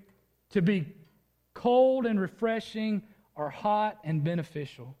you to be cold and refreshing or hot and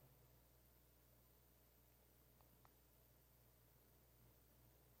beneficial.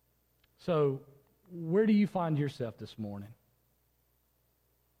 So, where do you find yourself this morning?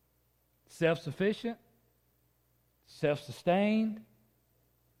 Self-sufficient? Self-sustained?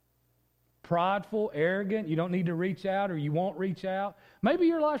 Prideful, arrogant, you don't need to reach out or you won't reach out. Maybe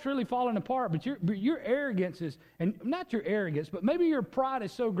your life's really falling apart, but your arrogance is, and not your arrogance, but maybe your pride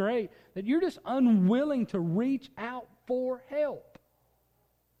is so great that you're just unwilling to reach out for help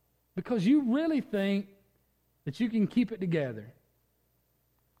because you really think that you can keep it together.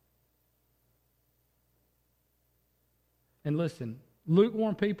 And listen,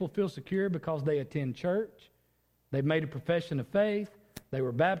 lukewarm people feel secure because they attend church, they've made a profession of faith, they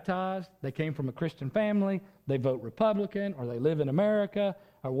were baptized, they came from a Christian family, they vote Republican, or they live in America,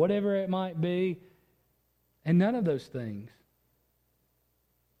 or whatever it might be. And none of those things.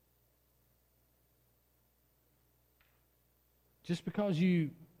 Just because you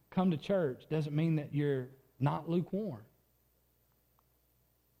come to church doesn't mean that you're not lukewarm.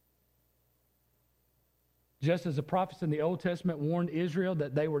 Just as the prophets in the Old Testament warned Israel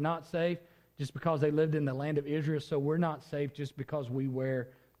that they were not safe just because they lived in the land of Israel, so we're not safe just because we wear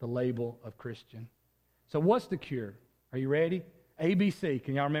the label of Christian. So what's the cure? Are you ready? ABC.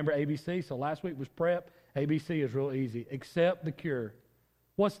 Can y'all remember ABC? So last week was prep. ABC is real easy. Accept the cure.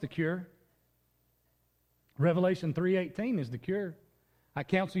 What's the cure? Revelation 3:18 is the cure. I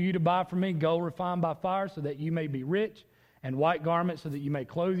counsel you to buy from me gold refined by fire so that you may be rich, and white garments so that you may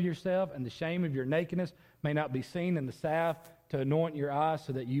clothe yourself, and the shame of your nakedness may not be seen, and the salve to anoint your eyes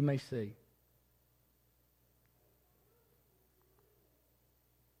so that you may see.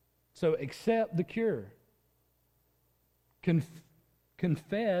 So accept the cure.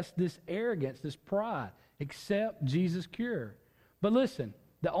 Confess this arrogance, this pride. Accept Jesus' cure. But listen,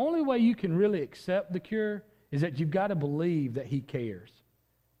 the only way you can really accept the cure is that you've got to believe that He cares.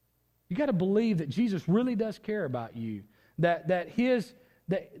 You've got to believe that Jesus really does care about you. That His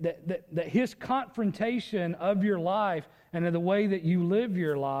confrontation of your life and of the way that you live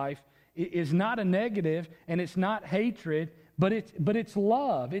your life is not a negative and it's not hatred, but it's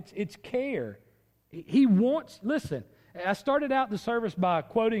love, it's care. He wants, listen, I started out the service by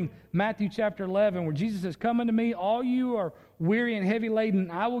quoting Matthew chapter 11 where Jesus says, "Come unto me, all you are weary and heavy laden,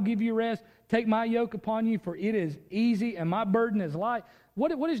 and I will give you rest. Take my yoke upon you, for it is easy and my burden is light."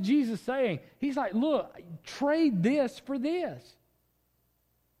 What is Jesus saying? He's like, look, trade this for this.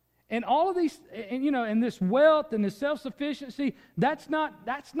 And all of these, and this wealth and this self-sufficiency, that's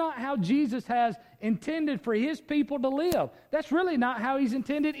not how Jesus has intended for His people to live. That's really not how He's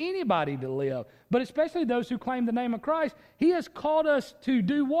intended anybody to live. But especially those who claim the name of Christ, He has called us to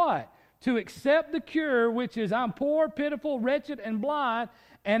do what? To accept the cure, which is I'm poor, pitiful, wretched, and blind,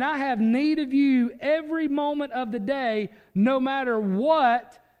 and I have need of you every moment of the day, no matter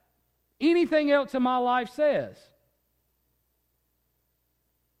what anything else in my life says.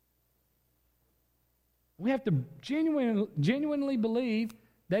 We have to genuinely believe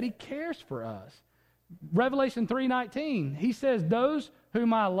that He cares for us. Revelation 3:19, He says, those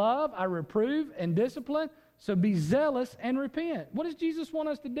whom I love, I reprove and discipline, so be zealous and repent. What does Jesus want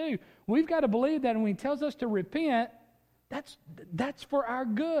us to do? We've got to believe that when He tells us to repent, that's for our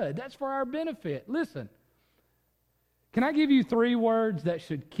good. That's for our benefit. Listen, can I give you 3 words that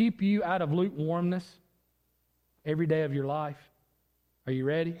should keep you out of lukewarmness every day of your life? Are you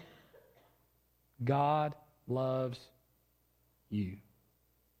ready? God loves you.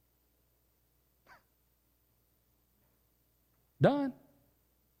 Done.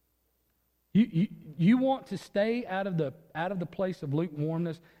 You want to stay out of the place of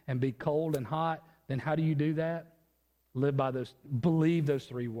lukewarmness and be cold and hot, then how do you do that? Believe those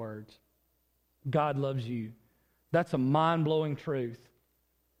 3 words. God loves you. That's a mind-blowing truth.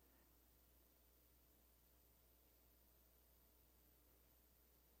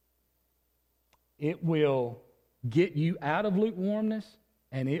 It will get you out of lukewarmness,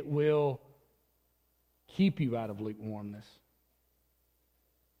 and it will keep you out of lukewarmness.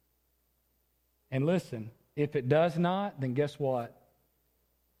 And listen, if it does not, then guess what?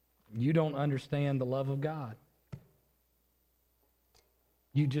 You don't understand the love of God.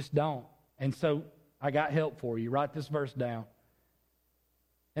 You just don't. And so I got help for you. Write this verse down.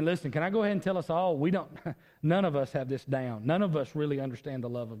 And listen, can I go ahead and tell us all, none of us have this down. None of us really understand the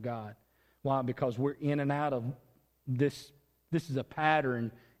love of God. Why? Because we're in and out of this. This is a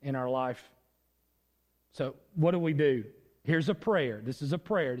pattern in our life. So what do? Here's a prayer. This is a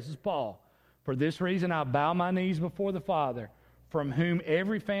prayer. This is Paul. For this reason I bow my knees before the Father, from whom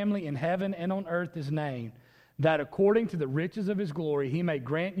every family in heaven and on earth is named, that according to the riches of His glory He may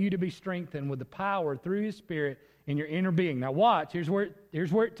grant you to be strengthened with the power through His Spirit in your inner being. Now watch, here's where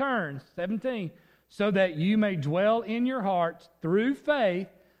it turns, 17. So that you may dwell in your hearts through faith,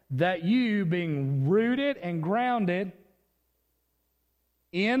 that you, being rooted and grounded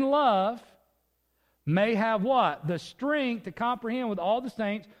in love, may have what? The strength to comprehend with all the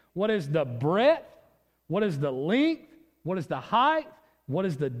saints what is the breadth, what is the length, what is the height, what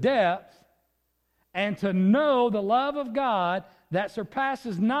is the depth, and to know the love of God that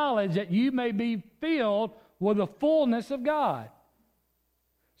surpasses knowledge, that you may be filled with the fullness of God.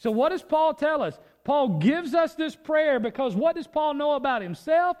 So what does Paul tell us? Paul gives us this prayer because what does Paul know about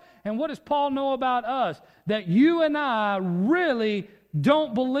himself and what does Paul know about us? That you and I really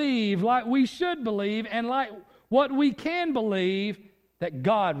don't believe like we should believe and like what we can believe, that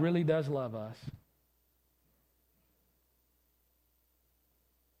God really does love us.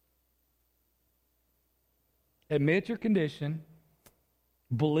 Admit your condition,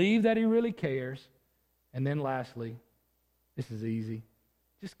 believe that He really cares, and then lastly, this is easy,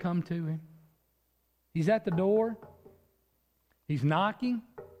 just come to Him. He's at the door. He's knocking.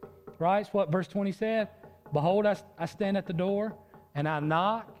 Right? It's what verse 20 said. Behold, I stand at the door and I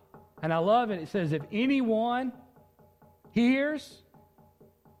knock. And I love it. It says, if anyone hears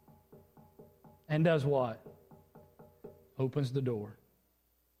and does what? Opens the door.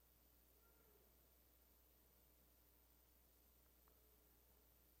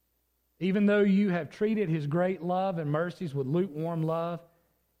 Even though you have treated His great love and mercies with lukewarm love,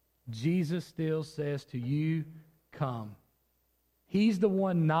 Jesus still says to you, come. He's the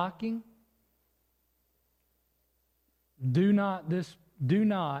one knocking. Do not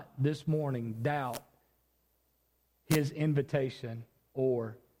this morning doubt His invitation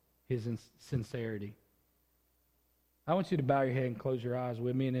or His sincerity. I want you to bow your head and close your eyes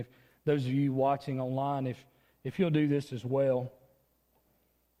with me. And if those of you watching online, if you'll do this as well,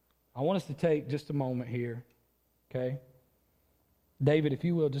 I want us to take just a moment here, okay? David, if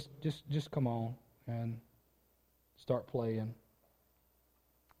you will, just come on and start playing.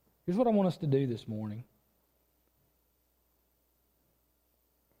 Here's what I want us to do this morning.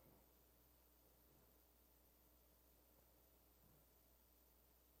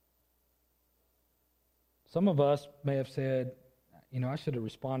 Some of us may have said, I should have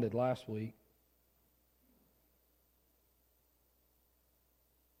responded last week.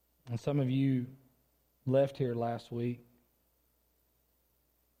 And some of you left here last week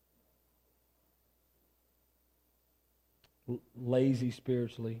lazy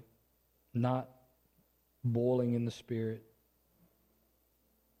spiritually, not boiling in the Spirit.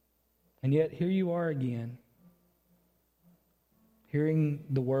 And yet here you are again, hearing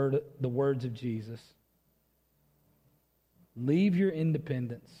the words of Jesus. Leave your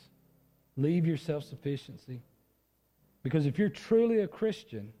independence. Leave your self-sufficiency. Because if you're truly a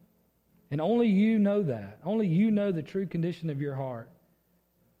Christian, and only you know that, only you know the true condition of your heart,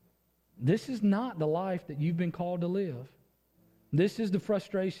 this is not the life that you've been called to live. This is the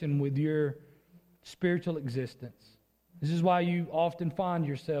frustration with your spiritual existence. This is why you often find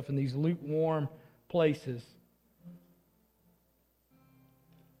yourself in these lukewarm places.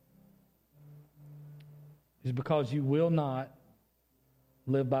 It's because you will not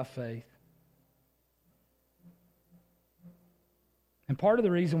live by faith. And part of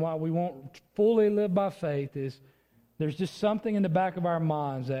the reason why we won't fully live by faith is there's just something in the back of our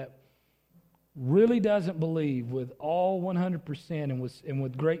minds that really doesn't believe with all 100% and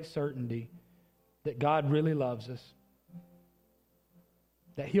with great certainty that God really loves us,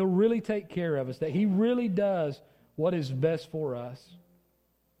 that He'll really take care of us, that He really does what is best for us.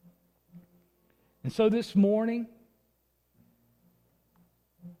 And so this morning,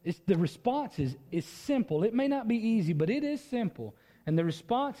 the response is simple. It may not be easy, but it is simple. And the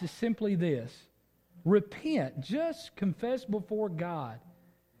response is simply this: repent. Just confess before God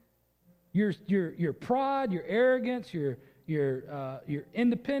your pride, your arrogance, your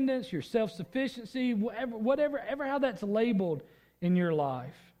independence, your self-sufficiency, whatever how that's labeled in your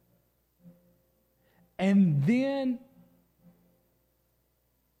life. And then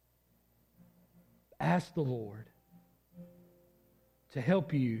ask the Lord to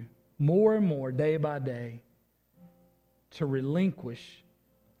help you more and more day by day to relinquish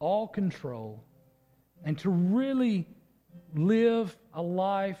all control and to really live a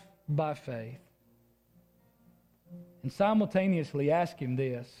life by faith. And simultaneously ask Him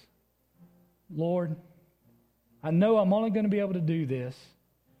this: Lord, I know I'm only going to be able to do this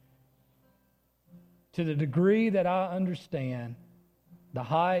to the degree that I understand the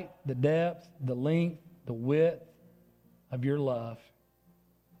height, the depth, the length, the width of your love.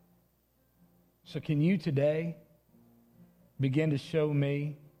 So can you today begin to show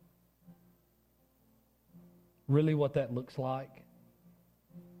me really what that looks like?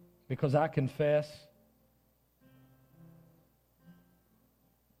 Because I confess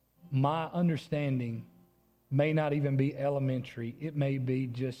my understanding may not even be elementary. It may be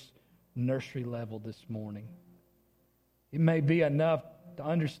just nursery level this morning. It may be enough to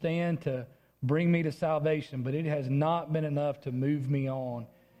understand to bring me to salvation, but it has not been enough to move me on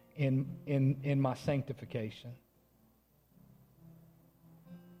in my sanctification.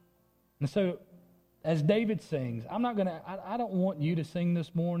 And so, as David sings, I don't want you to sing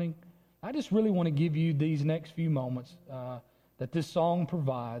this morning. I just really want to give you these next few moments that this song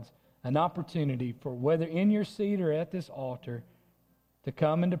provides an opportunity for, whether in your seat or at this altar, to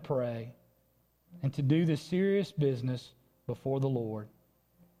come and to pray and to do this serious business before the Lord,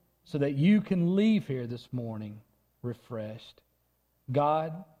 so that you can leave here this morning refreshed.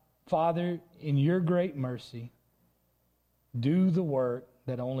 God, Father, in your great mercy, do the work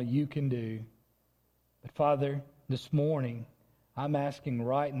that only you can do. But Father, this morning, I'm asking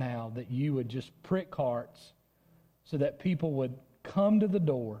right now that you would just prick hearts so that people would come to the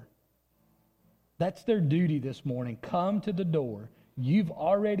door. That's their duty this morning. Come to the door. You've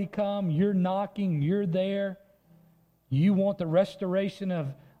already come. You're knocking. You're there. You want the restoration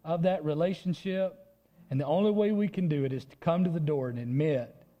of that relationship. And the only way we can do it is to come to the door and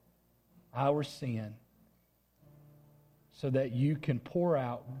admit our sin, so that you can pour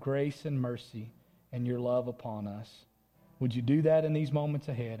out grace and mercy and your love upon us. Would you do that in these moments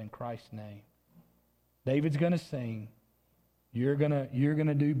ahead in Christ's name? David's going to sing. You're going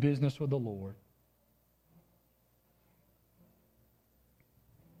to do business with the Lord.